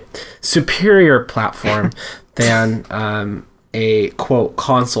out on a superior platform than a quote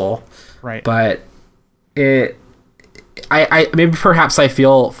console. Right. But I maybe perhaps I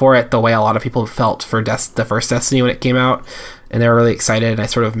feel for it the way a lot of people felt for the first Destiny when it came out, and they were really excited, and I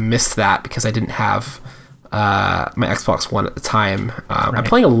sort of missed that because I didn't have my Xbox One at the time. Right. I'm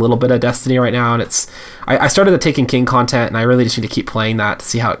playing a little bit of Destiny right now, and I started the Taken King content, and I really just need to keep playing that to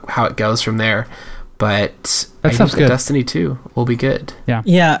see how it goes from there. But that sounds good. Destiny 2 will be good.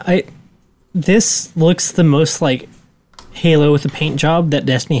 Yeah. This looks the most like Halo with a paint job that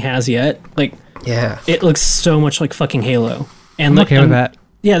Destiny has yet. Like, yeah, it looks so much like fucking Halo. And I'm okay with that.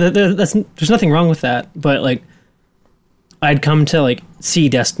 Yeah, there's nothing wrong with that. But like, I'd come to like see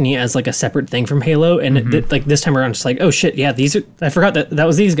Destiny as like a separate thing from Halo, and like this time around, just like, oh shit, yeah, I forgot that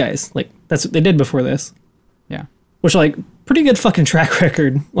was these guys. Like, that's what they did before this. Yeah, which like pretty good fucking track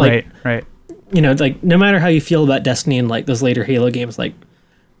record. Like, right. You know, like no matter how you feel about Destiny and like those later Halo games, like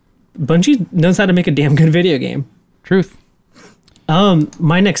Bungie knows how to make a damn good video game. Truth.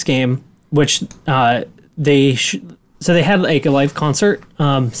 My next game, which they had like a live concert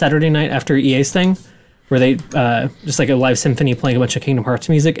Saturday night after EA's thing, where they just like a live symphony playing a bunch of Kingdom Hearts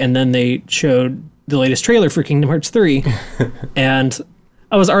music, and then they showed the latest trailer for Kingdom Hearts 3. And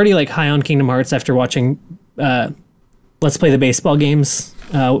I was already like high on Kingdom Hearts after watching Let's Play the Baseball games,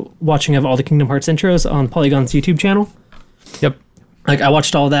 watching of all the Kingdom Hearts intros on Polygon's YouTube channel. Yep. Like, I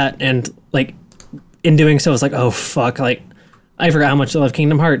watched all that, and like in doing so, I was like, oh fuck, like I forgot how much I love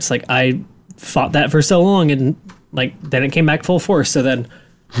Kingdom Hearts. Like, I fought that for so long, and like then it came back full force. So then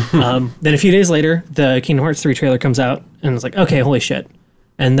a few days later, the Kingdom Hearts 3 trailer comes out, and it's like, okay, holy shit.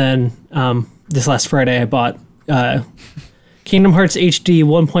 And then this last Friday, I bought Kingdom Hearts HD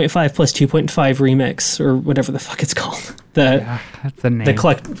 1.5 plus 2.5 remix, or whatever the fuck it's called. That's the name.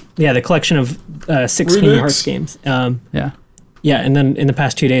 The collection of 6 Kingdom Hearts games. Yeah, and then in the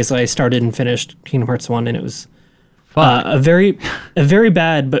past 2 days, I started and finished Kingdom Hearts 1, and it was a very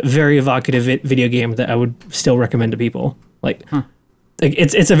bad but very evocative video game that I would still recommend to people. Like,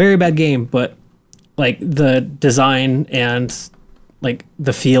 it's a very bad game, but like the design and like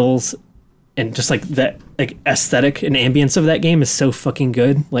the feels and just like the like aesthetic and ambience of that game is so fucking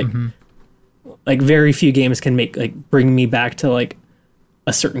good. Like, like very few games can bring me back to like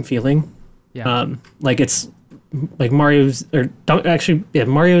a certain feeling. Yeah. Like it's like Mario, Zelda,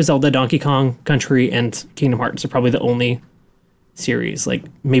 Donkey Kong Country, and Kingdom Hearts are probably the only series. Like,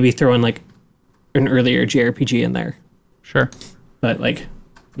 maybe throw in like an earlier JRPG in there. Sure. But like,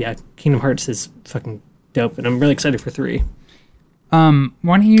 yeah, Kingdom Hearts is fucking dope, and I'm really excited for 3. Why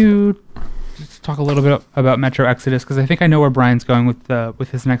don't you just talk a little bit about Metro Exodus, because I think I know where Brian's going with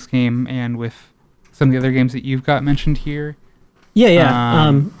his next game and with some of the other games that you've got mentioned here.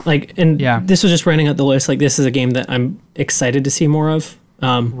 Yeah. This was just rounding out the list. Like, this is a game that I'm excited to see more of.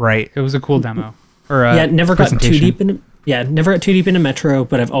 Right. It was a cool demo. Never got too deep into Metro,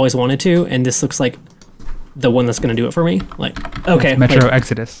 but I've always wanted to, and this looks like the one that's going to do it for me. Like, okay, Metro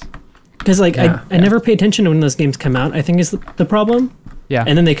Exodus. Because like I never pay attention to when those games come out, I think is the problem. Yeah.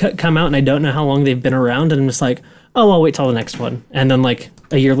 And then they come out, and I don't know how long they've been around, and I'm just like, oh, I'll wait till the next one. And then like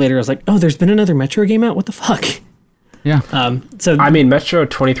a year later, I was like, oh, there's been another Metro game out? What the fuck? Yeah. So I mean, Metro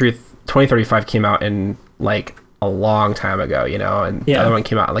 2035 came out in like a long time ago, you know, and the other one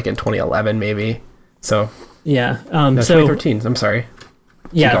came out like in 2011 maybe. So yeah. No, 2013. I'm sorry.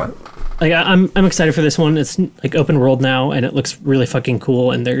 Yeah. Like I'm excited for this one. It's like open world now, and it looks really fucking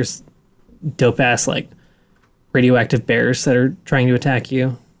cool. And there's dope ass like radioactive bears that are trying to attack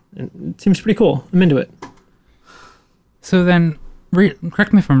you. And it seems pretty cool. I'm into it. So then,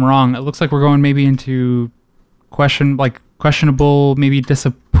 correct me if I'm wrong. It looks like we're going maybe into questionable maybe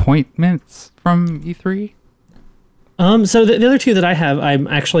disappointments from E3. So the other two that I have, I'm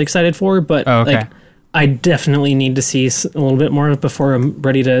actually excited for, but like I definitely need to see a little bit more before I'm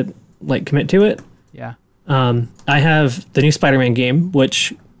ready to like commit to it. Yeah. I have the new Spider-Man game,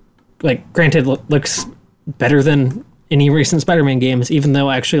 which, like, granted, looks better than any recent Spider-Man games, even though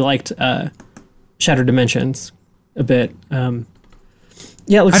I actually liked Shattered Dimensions a bit. Yeah,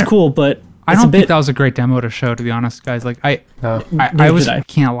 it looks cool, but I don't think that was a great demo to show, to be honest, guys. Like, I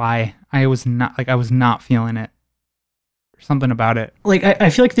can't lie, I was not feeling it. There's something about it. Like, I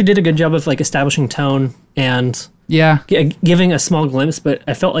feel like they did a good job of like establishing tone and giving a small glimpse, but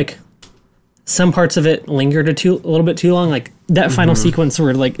I felt like some parts of it lingered a little bit too long. Like that final sequence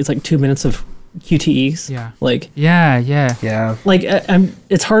where like it's like 2 minutes of QTEs. Yeah. Like yeah. Like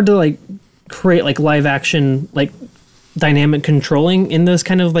it's hard to like create like live action like dynamic controlling in those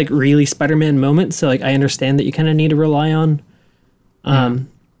kind of like really Spider-Man moments. So like I understand that you kind of need to rely on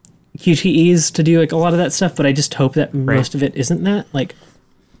QTEs to do like a lot of that stuff, but I just hope that most of it isn't that. Like, I don't think that was a great demo to show, to be honest, guys. Like, I was not feeling it. There's something about it. like, I feel like they did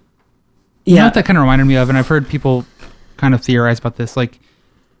a good job of like establishing tone and You know what that kind of reminded me of, and I've heard people kind of theorize about this. Like,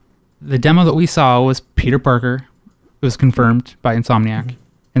 the demo that we saw was Peter Parker. It was confirmed by Insomniac. Mm-hmm.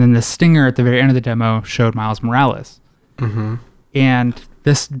 And then the stinger at the very end of the demo showed Miles Morales. Mm-hmm. And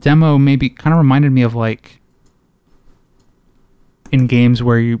this demo maybe kind of reminded me of, like, in games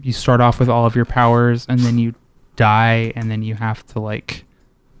where you start off with all of your powers, and then you die, and then you have to, like...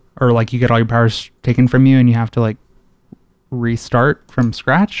 Or, like, you get all your powers taken from you, and you have to, like, restart from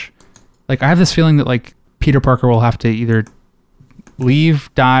scratch. Like, I have this feeling that, like, Peter Parker will have to either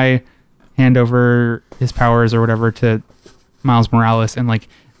leave, die, hand over his powers or whatever to Miles Morales. And, like,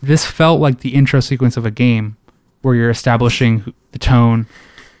 this felt like the intro sequence of a game where you're establishing the tone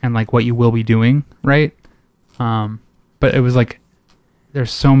and, like, what you will be doing, right? But it was, like,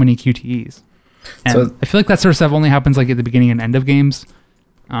 there's so many QTEs. And so, I feel like that sort of stuff only happens, like, at the beginning and end of games.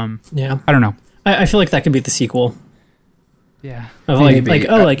 Yeah. I don't know. I feel like that could be the sequel. Yeah. Of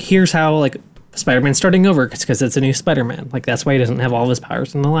like here's how, like, Spider-Man's starting over because it's a new Spider-Man. Like, that's why he doesn't have all of his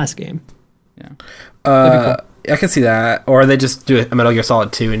powers in the last game. Yeah. Cool. I can see that. Or they just do a Metal Gear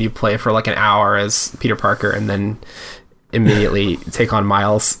Solid 2 and you play for like an hour as Peter Parker and then immediately take on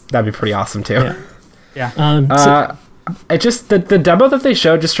Miles. That'd be pretty awesome too. Yeah. It just the demo that they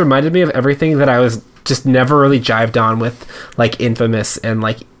showed just reminded me of everything that I was just never really jived on with, like Infamous and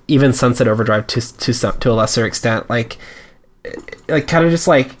like even Sunset Overdrive to a lesser extent. Like kind of just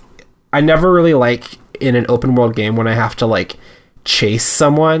like I never really like in an open world game when I have to like chase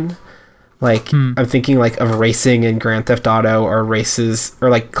someone. Like I'm thinking like of racing in Grand Theft Auto or races or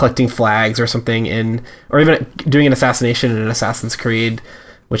like collecting flags or something or even doing an assassination in Assassin's Creed,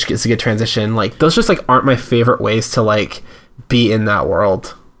 which is a good transition. Like those just like aren't my favorite ways to like be in that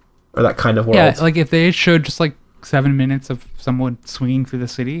world or that kind of world. Yeah, like if they had showed just like 7 minutes of someone swinging through the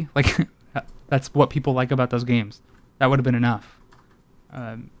city, like that's what people like about those games. That would have been enough.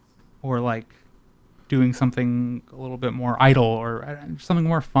 Or like doing something a little bit more idle or something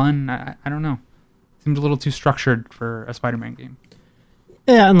more fun. I don't know. Seemed a little too structured for a Spider-Man game.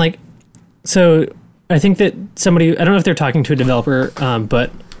 Yeah, and like, so I think that somebody, I don't know if they're talking to a developer, but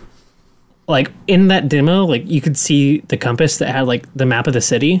like in that demo, like you could see the compass that had like the map of the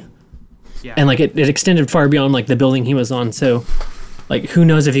city. Yeah. And like it extended far beyond like the building he was on. So like, who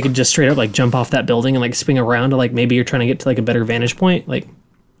knows if you could just straight up like jump off that building and like swing around to like maybe you're trying to get to like a better vantage point. Like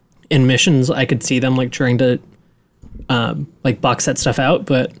in missions, I could see them like trying to like box that stuff out.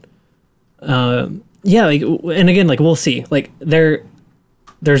 But yeah, like, and again, like we'll see. Like there's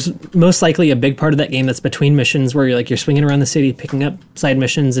most likely a big part of that game that's between missions where you're swinging around the city, picking up side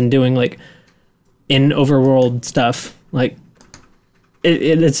missions and doing like in overworld stuff. Like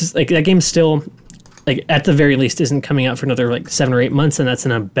it's just, like that game's still like at the very least isn't coming out for another like 7 or 8 months, and that's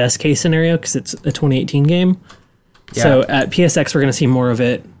in a best case scenario because it's a 2018 game. Yeah. So at PSX we're going to see more of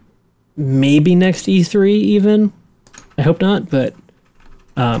it. Maybe next E3 even. I hope not, but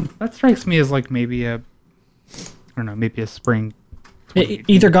that strikes me as like maybe a spring.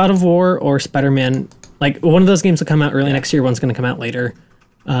 Either God of War or Spider-Man. Like one of those games will come out early next year. One's going to come out later.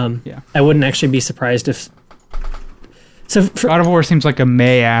 I wouldn't actually be surprised if. So God of War seems like a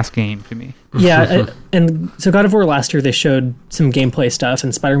May-ass game to me. Yeah, and so God of War last year they showed some gameplay stuff,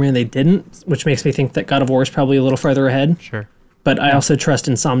 and Spider-Man they didn't, which makes me think that God of War is probably a little farther ahead. Sure. But I also trust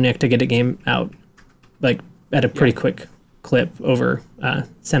Insomniac to get a game out like at a pretty quick clip over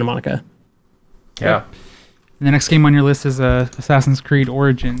Santa Monica. Yeah. And the next game on your list is Assassin's Creed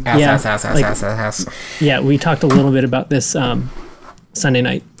Origins. Yeah, we talked a little bit about this Sunday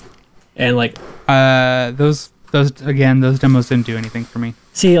night, and like those demos didn't do anything for me.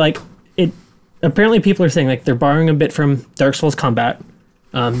 See, like it. Apparently, people are saying like they're borrowing a bit from Dark Souls combat,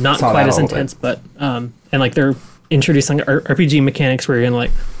 not quite as intense, but and like they're introducing RPG mechanics where you're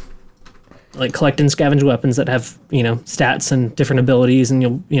gonna like collect and scavenge weapons that have stats and different abilities,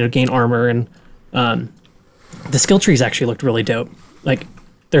 and you'll gain armor, and the skill trees actually looked really dope. Like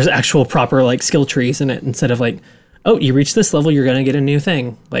there's actual proper like skill trees in it instead of like, oh, you reach this level, you're gonna get a new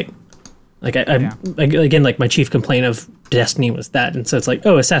thing. Like again, like my chief complaint of Destiny was that, and so it's like,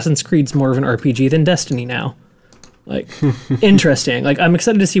 oh, Assassin's Creed's more of an RPG than Destiny now. Like, interesting. Like, I'm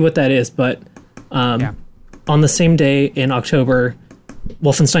excited to see what that is, but on the same day in October,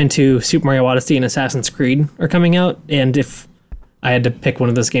 Wolfenstein 2, Super Mario Odyssey, and Assassin's Creed are coming out, and if I had to pick one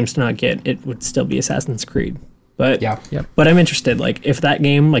of those games to not get, it would still be Assassin's Creed. But but I'm interested. Like, if that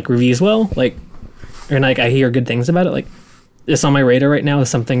game like reviews well, like, or like I hear good things about it, like, it's on my radar right now is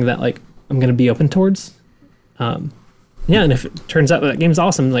something that like I'm gonna be open towards. And if it turns out that game's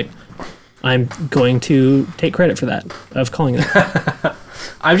awesome, like I'm going to take credit for that of calling it.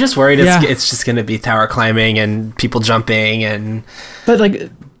 I'm just worried it's just gonna be tower climbing and people jumping and. But like,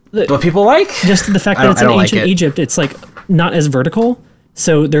 what people like. Just the fact that it's in ancient Egypt, it's like not as vertical,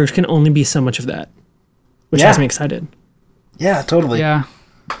 so there can only be so much of that, which has me excited. Yeah, totally. Yeah.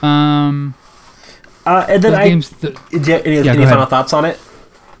 And then any final thoughts on it?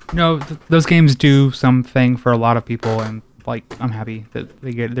 No, those games do something for a lot of people, and like I'm happy that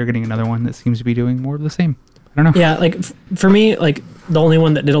they're getting another one that seems to be doing more of the same. I don't know. Yeah, like for me, like the only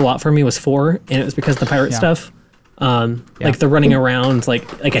one that did a lot for me was 4, and it was because of the pirate stuff. Like the running around,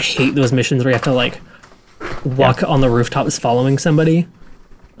 like I hate those missions where you have to like walk on the rooftops following somebody.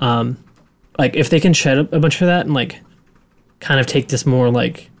 Like if they can shed a bunch of that and like kind of take this more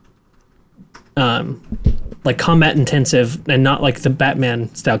like combat intensive and not like the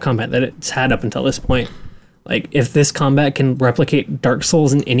Batman style combat that it's had up until this point. Like if this combat can replicate Dark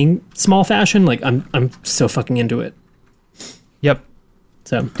Souls in any small fashion, like I'm so fucking into it. Yep.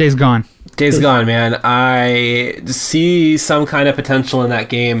 So Days Gone, man. I see some kind of potential in that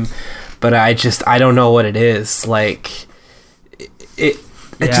game, but I don't know what it is. Like it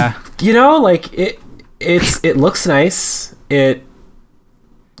just, like it looks nice. It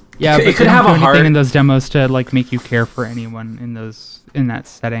could have a heart in those demos to like make you care for anyone in that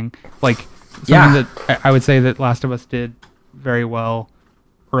setting. Like something that I would say that Last of Us did very well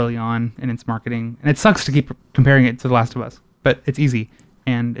early on in its marketing, and it sucks to keep comparing it to The Last of Us, but it's easy.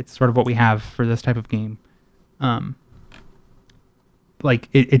 And it's sort of what we have for this type of game. Like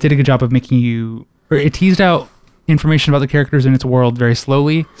it did a good job of making you, or it teased out information about the characters in its world very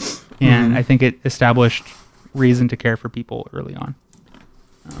slowly, and I think it established reason to care for people early on.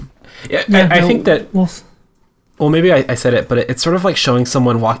 I think that. Well, maybe I said it, but it's sort of like showing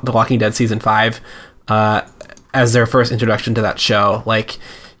someone The Walking Dead season 5 as their first introduction to that show. Like.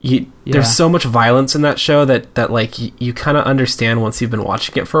 There's so much violence in that show that like you kind of understand once you've been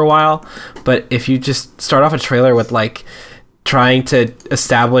watching it for a while, but if you just start off a trailer with like trying to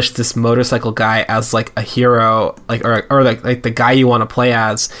establish this motorcycle guy as like a hero, like or like the guy you want to play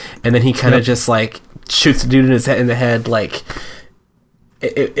as, and then he kind of just like shoots a dude in the head, like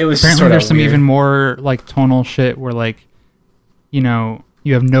it was apparently sort of there's some weird. even more like tonal shit where like you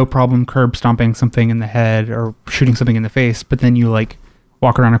have no problem curb stomping something in the head or shooting something in the face, but then you like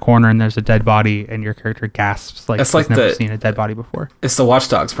walk around a corner and there's a dead body and your character gasps like he's never seen a dead body before. It's the Watch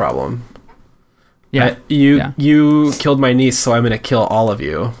Dogs problem. Yeah. You killed my niece, so I'm going to kill all of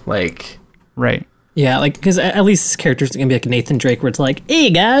you. Like, right. Yeah, like, because at least this character's going to be like Nathan Drake, where it's like,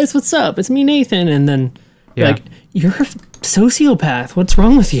 hey guys, what's up? It's me, Nathan. And then, like, you're a sociopath. What's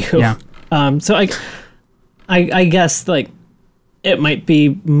wrong with you? Yeah. So I guess, like, it might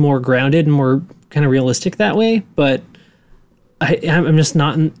be more grounded and more kind of realistic that way, but I'm just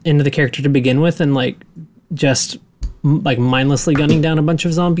not into the character to begin with, and like just like mindlessly gunning down a bunch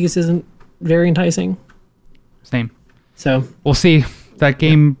of zombies isn't very enticing. Same. So we'll see. That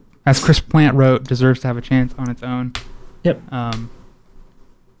game, as Chris Plant wrote, deserves to have a chance on its own. Yep.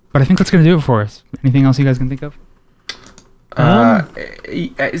 But I think that's gonna do it for us. Anything else you guys can think of?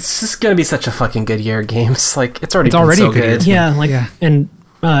 It's just gonna be such a fucking good year of games. Like it's already been so good. Yeah. And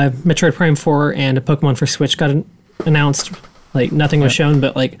Metroid Prime 4 and a Pokemon for Switch got announced. Like nothing was shown,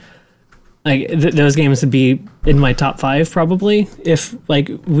 but like those games would be in my top 5 probably if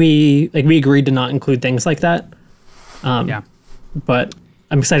we agreed to not include things like that. But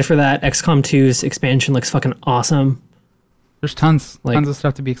I'm excited for that. XCOM 2's expansion looks fucking awesome. There's tons of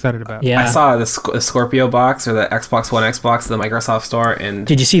stuff to be excited about. Yeah, I saw the Scorpio box or the Xbox One Xbox at the Microsoft Store, and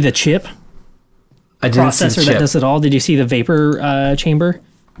did you see the chip? I didn't see the processor chip. that does it all. Did you see the vapor chamber?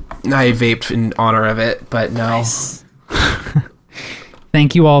 I vaped in honor of it, but no. Nice.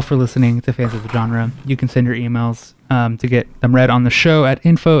 Thank you all for listening to Fans of the Genre. You can send your emails to get them read on the show at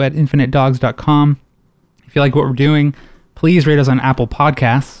info@infinitedogs.com. If you like what we're doing, please rate us on Apple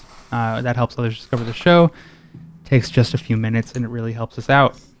Podcasts. That helps others discover the show. Takes just a few minutes and it really helps us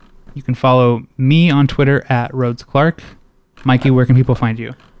out. You can follow me on Twitter at Rhodes Clark. Mikey, where can people find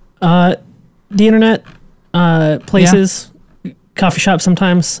you? The internet, places, coffee shop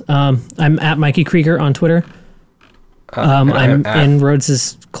sometimes. I'm at Mikey Krieger on Twitter. I'm in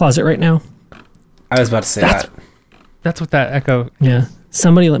Rhodes's closet right now. I was about to say that. That's what that echo. Yeah.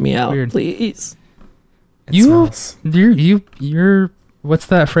 Somebody let me out, Weird. please. You're what's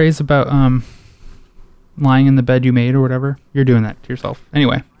that phrase about lying in the bed you made or whatever? You're doing that to yourself.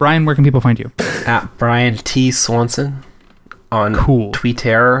 Anyway, Brian, where can people find you? At Brian T. Swanson on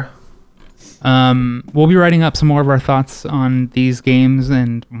Twitter. We'll be writing up some more of our thoughts on these games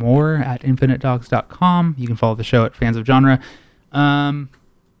and more at infinitedogs.com. You can follow the show at Fans of Genre. Thank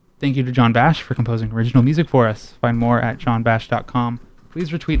you to John Bash for composing original music for us. Find more at johnbash.com. Please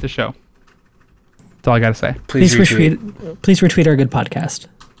retweet the show. That's all I got to say. Please retweet our good podcast.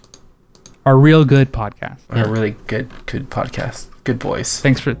 our real good podcast. A really good podcast. Good boys.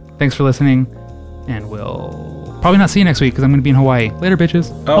 Thanks for listening, and we'll probably not see you next week because I'm going to be in Hawaii. Later, bitches.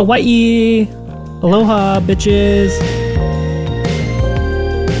 Hawaii. Aloha, bitches.